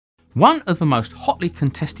One of the most hotly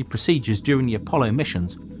contested procedures during the Apollo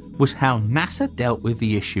missions was how NASA dealt with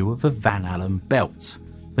the issue of the Van Allen belts,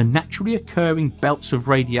 the naturally occurring belts of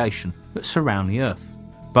radiation that surround the Earth,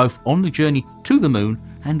 both on the journey to the Moon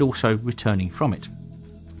and also returning from it.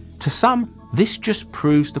 To some, this just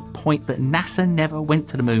proves the point that NASA never went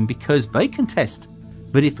to the Moon because they contest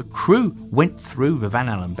that if a crew went through the Van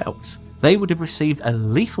Allen belts, they would have received a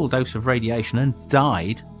lethal dose of radiation and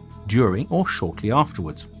died during or shortly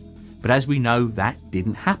afterwards. But as we know, that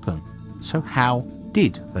didn't happen. So how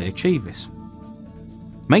did they achieve this?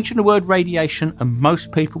 Mention the word radiation and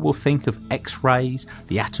most people will think of X-rays,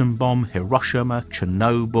 the atom bomb, Hiroshima,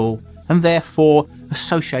 Chernobyl, and therefore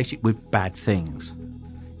associate it with bad things.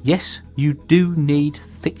 Yes, you do need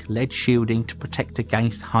thick lead shielding to protect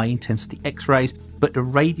against high intensity X-rays, but the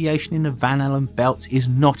radiation in the Van Allen belts is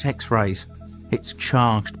not X-rays, it's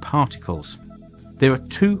charged particles. There are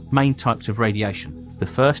two main types of radiation. The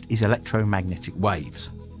first is electromagnetic waves.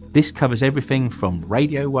 This covers everything from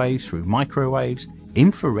radio waves through microwaves,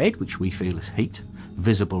 infrared, which we feel as heat,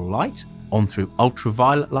 visible light, on through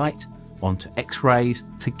ultraviolet light, onto X-rays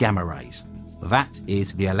to gamma rays. That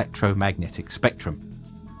is the electromagnetic spectrum.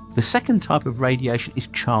 The second type of radiation is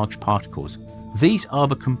charged particles. These are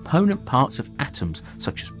the component parts of atoms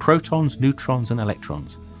such as protons, neutrons and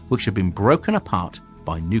electrons, which have been broken apart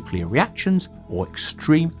by nuclear reactions or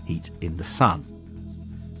extreme heat in the sun.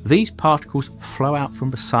 These particles flow out from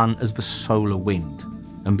the sun as the solar wind,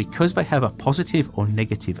 and because they have a positive or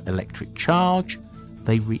negative electric charge,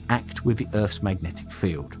 they react with the Earth's magnetic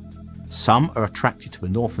field. Some are attracted to the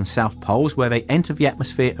north and south poles where they enter the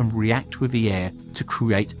atmosphere and react with the air to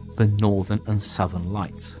create the northern and southern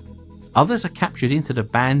lights. Others are captured into the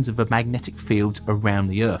bands of the magnetic fields around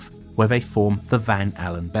the Earth where they form the Van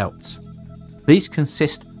Allen belts. These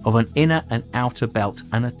consist of an inner and outer belt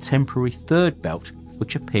and a temporary third belt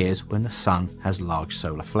which appears when the sun has large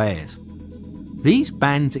solar flares. These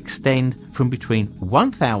bands extend from between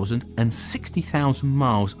 1,000 and 60,000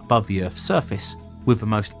 miles above the Earth's surface, with the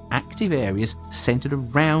most active areas centered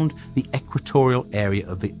around the equatorial area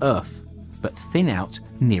of the Earth, but thin out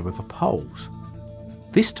nearer the poles.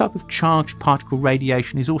 This type of charged particle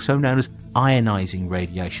radiation is also known as ionizing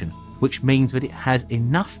radiation, which means that it has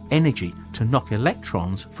enough energy to knock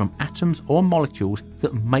electrons from atoms or molecules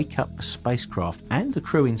that make up the spacecraft and the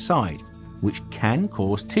crew inside, which can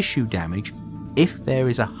cause tissue damage if there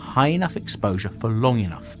is a high enough exposure for long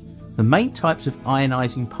enough. The main types of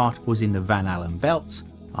ionizing particles in the Van Allen belts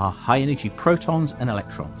are high-energy protons and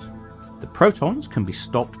electrons. The protons can be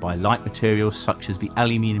stopped by light materials such as the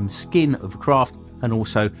aluminium skin of the craft and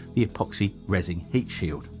also the epoxy resin heat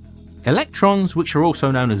shield. Electrons, which are also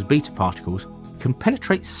known as beta particles, can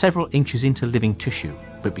penetrate several inches into living tissue,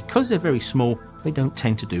 but because they're very small, they don't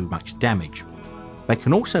tend to do much damage. They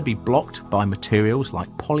can also be blocked by materials like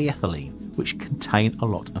polyethylene, which contain a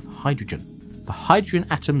lot of hydrogen. The hydrogen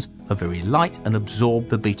atoms are very light and absorb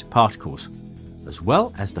the beta particles, as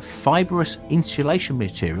well as the fibrous insulation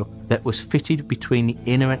material that was fitted between the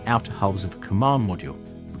inner and outer hulls of the command module,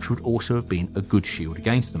 which would also have been a good shield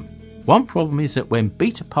against them. One problem is that when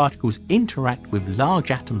beta particles interact with large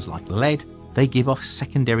atoms like lead, they give off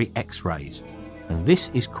secondary X-rays, and this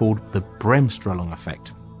is called the Bremsstrahlung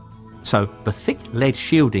effect. So the thick lead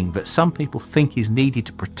shielding that some people think is needed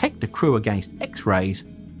to protect the crew against X-rays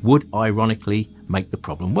would ironically make the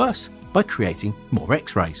problem worse by creating more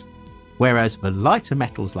X-rays, whereas the lighter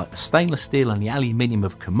metals like the stainless steel and the aluminium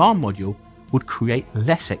of command module would create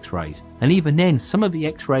less X-rays, and even then some of the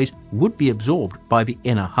X-rays would be absorbed by the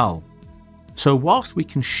inner hull. So whilst we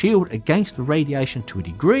can shield against the radiation to a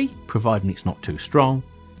degree, providing it's not too strong,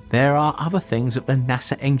 there are other things that the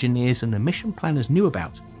NASA engineers and the mission planners knew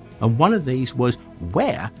about, and one of these was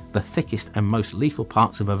where the thickest and most lethal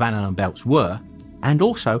parts of the Van Allen belts were, and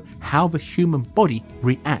also how the human body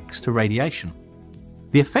reacts to radiation.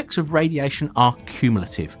 The effects of radiation are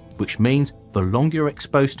cumulative, which means the longer you're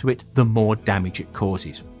exposed to it, the more damage it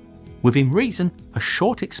causes. Within reason, a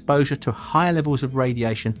short exposure to higher levels of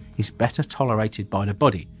radiation is better tolerated by the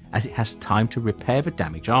body, as it has time to repair the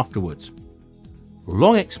damage afterwards.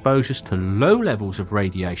 Long exposures to low levels of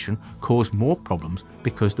radiation cause more problems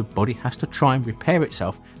because the body has to try and repair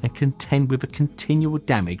itself and contend with the continual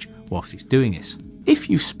damage whilst it's doing this. If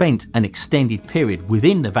you spent an extended period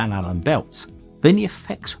within the Van Allen belts, then the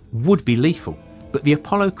effects would be lethal, but the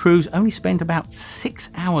Apollo crews only spent about 6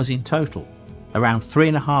 hours in total, around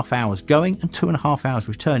 3.5 hours going and 2.5 hours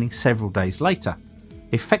returning several days later,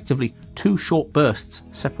 effectively 2 short bursts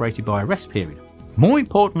separated by a rest period. More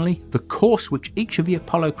importantly, the course which each of the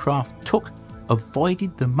Apollo craft took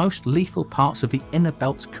avoided the most lethal parts of the inner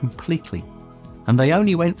belts completely. and they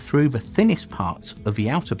only went through the thinnest parts of the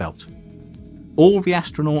outer belt. All the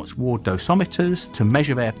astronauts wore dosimeters to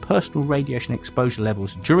measure their personal radiation exposure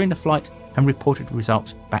levels during the flight and reported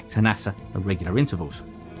results back to NASA at regular intervals.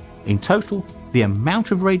 In total, the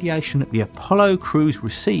amount of radiation that the Apollo crews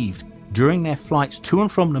received during their flights to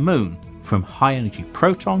and from the moon from high-energy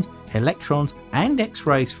protons, electrons and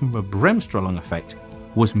X-rays from the Bremsstrahlung effect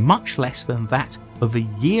was much less than that of the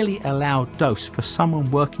yearly allowed dose for someone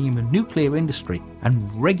working in the nuclear industry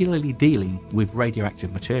and regularly dealing with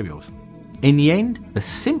radioactive materials. In the end, the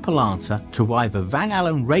simple answer to why the Van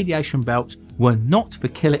Allen radiation belts were not the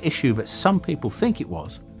killer issue that some people think it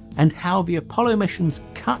was, and how the Apollo missions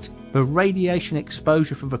cut the radiation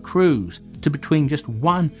exposure for the crews to between just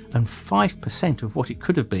 1 and 5% of what it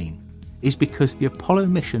could have been, is because the Apollo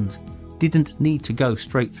missions didn't need to go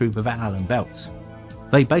straight through the Van Allen belts.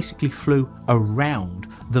 They basically flew around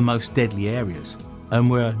the most deadly areas and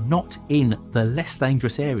were not in the less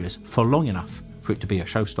dangerous areas for long enough for it to be a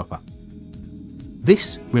showstopper.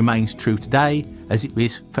 This remains true today as it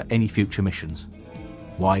is for any future missions.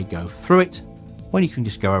 Why go through it when you can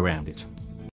just go around it?